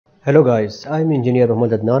Hello guys, I am Engineer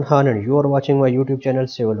Mohammad Adnan Khan and you are watching my YouTube channel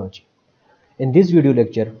Civillogy. In this video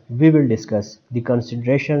lecture, we will discuss the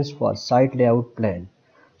considerations for site layout plan.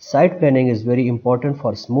 Site planning is very important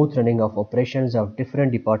for smooth running of operations of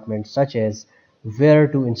different departments such as where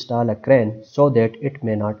to install a crane so that it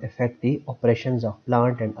may not affect the operations of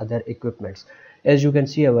plant and other equipments. As you can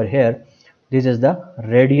see over here, this is the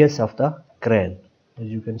radius of the crane. As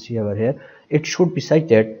you can see over here, it should be such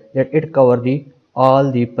that it cover the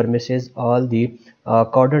all the premises, all the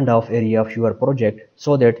cordoned off area of your project,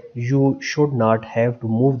 so that you should not have to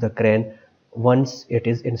move the crane once it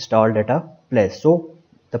is installed at a place. So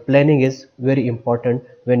the planning is very important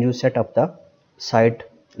when you set up the site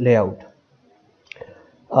layout.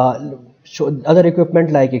 So other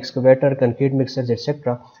equipment like excavator, concrete mixers,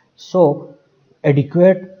 etc. So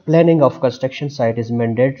adequate planning of construction site is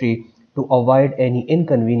mandatory to avoid any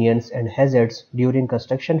inconvenience and hazards during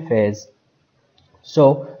construction phase.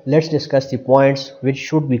 So let's discuss the points which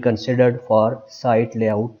should be considered for site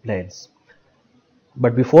layout plans.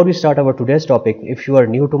 But before we start our today's topic, if you are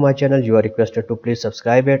new to my channel, you are requested to please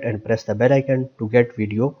subscribe it and press the bell icon to get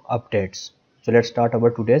video updates. So let's start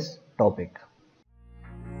our today's topic.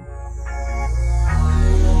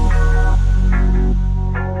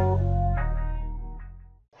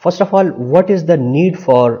 First of all, what is the need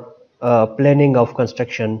for planning of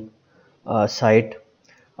construction site?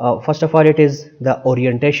 First of all, it is the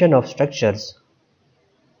orientation of structures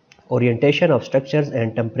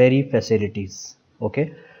and temporary facilities,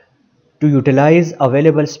 okay, to utilize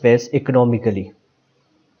available space economically.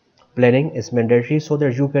 Planning is mandatory so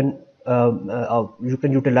that you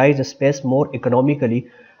can utilize the space more economically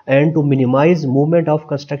and to minimize movement of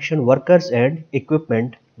construction workers and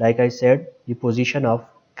equipment, like I said, the position of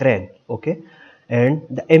crane, okay, and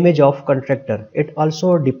the image of contractor. It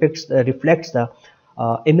also reflects the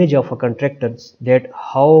image of a contractor, that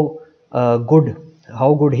how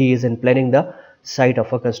good he is in planning the site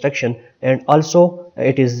of a construction, and also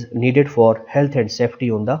it is needed for health and safety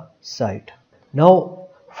on the site. Now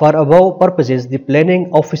for above purposes, the planning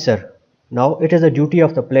officer, now it is a duty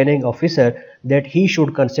of the planning officer that he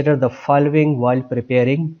should consider the following while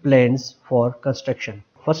preparing plans for construction.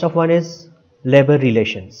 First of one is labor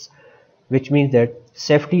relations, which means that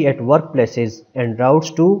safety at workplaces and routes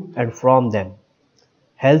to and from them,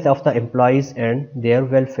 health of the employees and their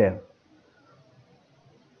welfare,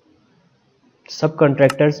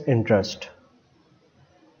 subcontractors' interest,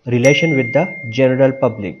 relation with the general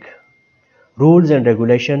public, rules and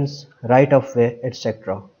regulations, right of way,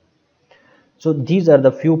 etc. So these are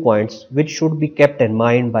the few points which should be kept in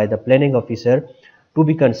mind by the planning officer to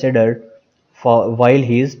be considered for while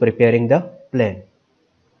he is preparing the plan.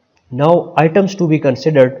 Now items to be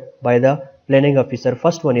considered by the planning officer.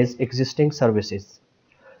 First one is existing services.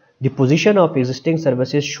 The position of existing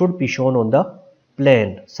services should be shown on the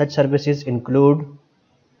plan. Such services include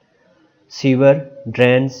sewer,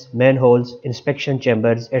 drains, manholes, inspection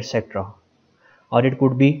chambers, etc. Or it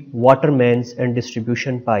could be water mains and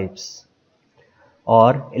distribution pipes,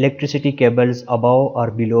 or electricity cables above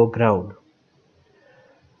or below ground.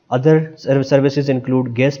 Other services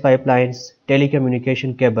include gas pipelines,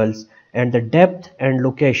 telecommunication cables, and the depth and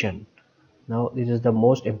location. Now this is the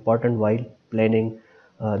most important while planning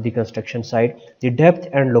the construction site. The depth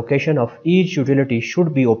and location of each utility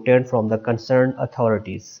should be obtained from the concerned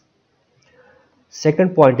authorities.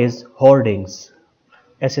 Second point is hoardings.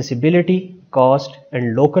 Accessibility, cost,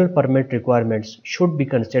 and local permit requirements should be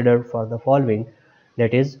considered for the following,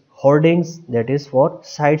 that is hoardings, that is for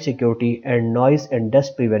site security and noise and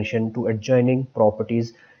dust prevention to adjoining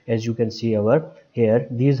properties. As you can see over here,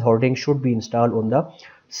 these hoardings should be installed on the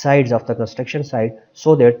sides of the construction site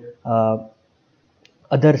so that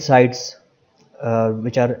other sites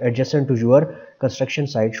which are adjacent to your construction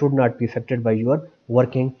site should not be affected by your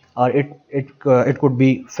working, or it could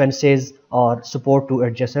be fences or support to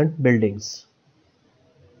adjacent buildings.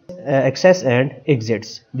 Access and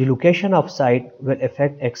exits. The location of site will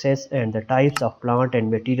affect access, and the types of plant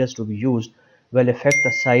and materials to be used will affect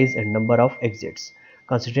the size and number of exits.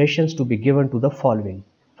 Considerations to be given to the following.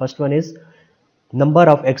 First one is number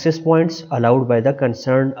of access points allowed by the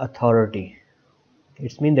concerned authority.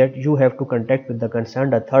 It means that you have to contact with the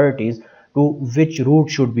concerned authorities to which route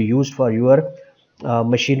should be used for your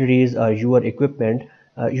machineries or your equipment.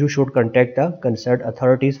 You should contact the concerned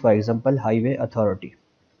authorities, for example highway authority.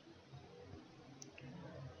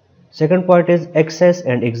 Second point is access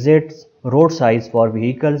and exits road size for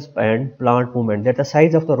vehicles and plant movement, that the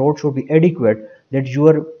size of the road should be adequate that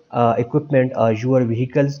your equipment or your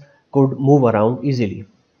vehicles could move around easily.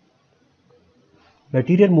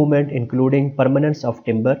 Material movement including permanence of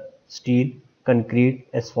timber, steel, concrete,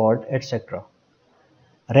 asphalt, etc.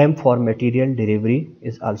 Ramp for material delivery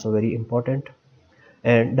is also very important,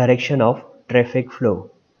 and direction of traffic flow.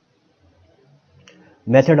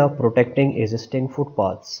 Method of protecting existing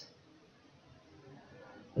footpaths.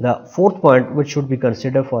 The fourth point which should be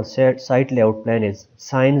considered for site layout plan is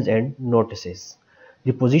signs and notices.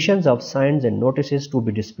 The positions of signs and notices to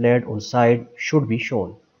be displayed on site should be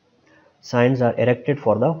shown. Signs are erected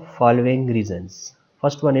for the following reasons.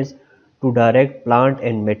 First one is to direct plant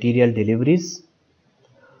and material deliveries,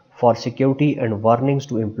 for security and warnings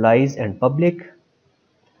to employees and public,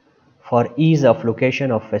 for ease of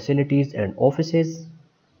location of facilities and offices,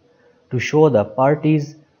 to show the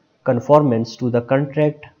parties' conformance to the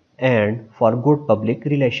contract, and for good public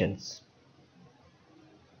relations.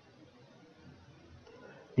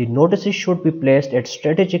 The notices should be placed at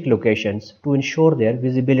strategic locations to ensure their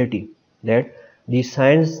visibility, that the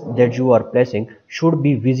signs that you are placing should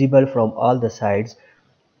be visible from all the sides.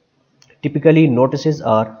 Typically, notices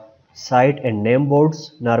are site and name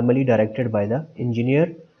boards, normally directed by the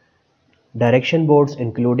engineer, direction boards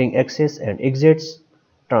including access and exits,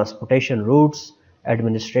 transportation routes,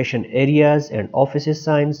 administration areas and offices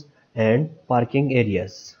signs, and parking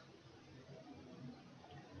areas.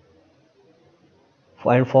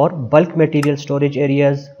 And for bulk material storage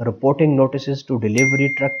areas, reporting notices to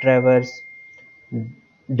delivery truck drivers,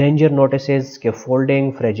 danger notices,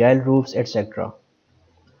 scaffolding, fragile roofs, etc.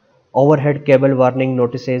 Overhead cable warning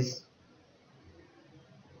notices,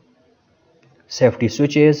 safety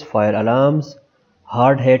switches, fire alarms,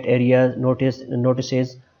 hard hit areas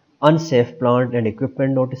notices, unsafe plant and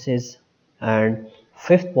equipment notices, and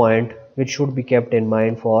fifth point which should be kept in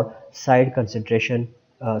mind for site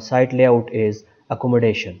layout is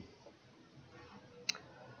accommodation.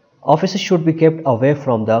 Offices should be kept away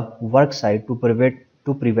from the work site to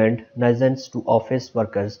prevent nuisance to office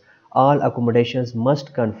workers. All accommodations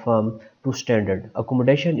must conform to standard.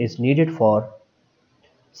 Accommodation is needed for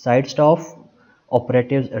site staff,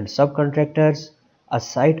 operatives and subcontractors. A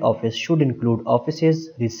site office should include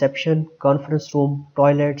offices, reception, conference room,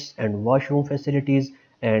 toilets and washroom facilities,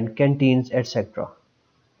 and canteens, etc.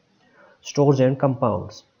 Stores and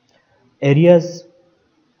compounds. Areas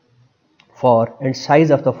for and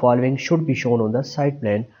size of the following should be shown on the site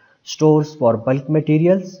plan. Stores for bulk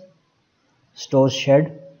materials, storage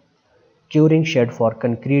shed, curing shed for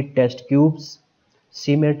concrete test cubes,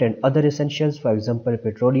 cement and other essentials, for example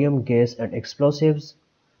petroleum, gas and explosives.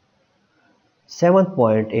 Seventh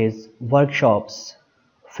point is workshops,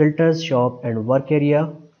 filters shop and work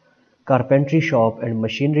area, carpentry shop and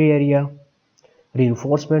machinery area,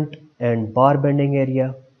 reinforcement and bar bending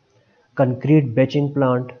area, concrete batching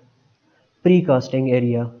plant, precasting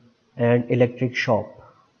area, and electric shop.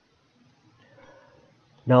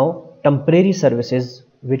 Now, temporary services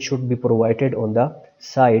which should be provided on the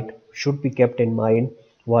site should be kept in mind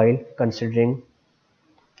while planning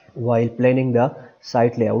the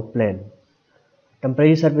site layout plan.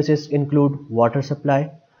 Temporary services include water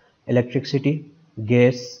supply, electricity,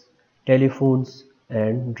 gas, telephones,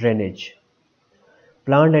 and drainage.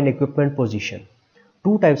 Plant and equipment position.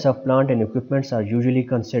 Two types of plant and equipments are usually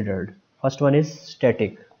considered. First one is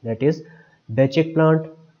static, that is batching plant,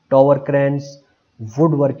 tower cranes,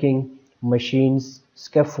 woodworking machines,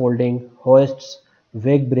 scaffolding, hoists,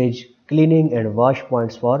 wake bridge, cleaning and wash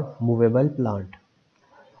points for movable plant.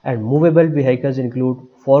 And movable vehicles include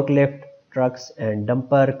forklift, trucks and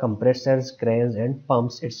dumper, compressors, cranes and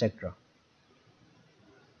pumps, etc.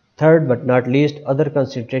 Third but not least, other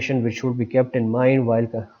consideration which should be kept in mind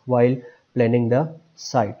while planning the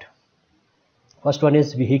site. First one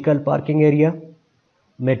is vehicle parking area,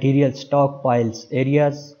 material stockpiles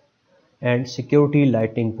areas, and security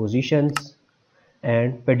lighting positions,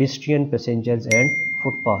 and pedestrian passengers and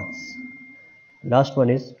footpaths. Last one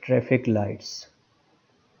is traffic lights.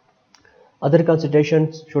 Other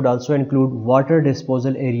considerations should also include water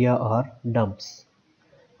disposal area or dumps,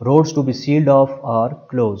 roads to be sealed off or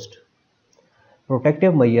closed,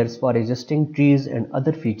 protective measures for existing trees and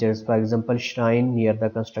other features, for example shrine near the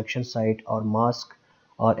construction site or mosque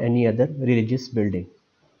or any other religious building.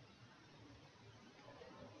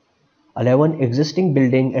 11. Existing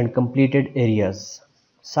building and completed areas.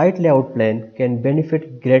 Site layout plan can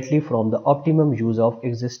benefit greatly from the optimum use of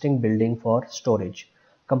existing building for storage.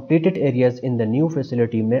 Completed areas in the new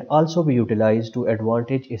facility may also be utilized to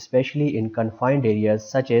advantage, especially in confined areas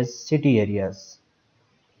such as city areas.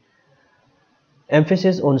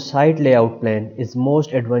 Emphasis on site layout plan is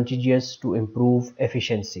most advantageous to improve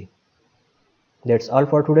efficiency. That's all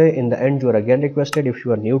for today. In the end, you are again requested, if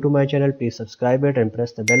you are new to my channel, please subscribe it and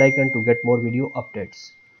press the bell icon to get more video updates.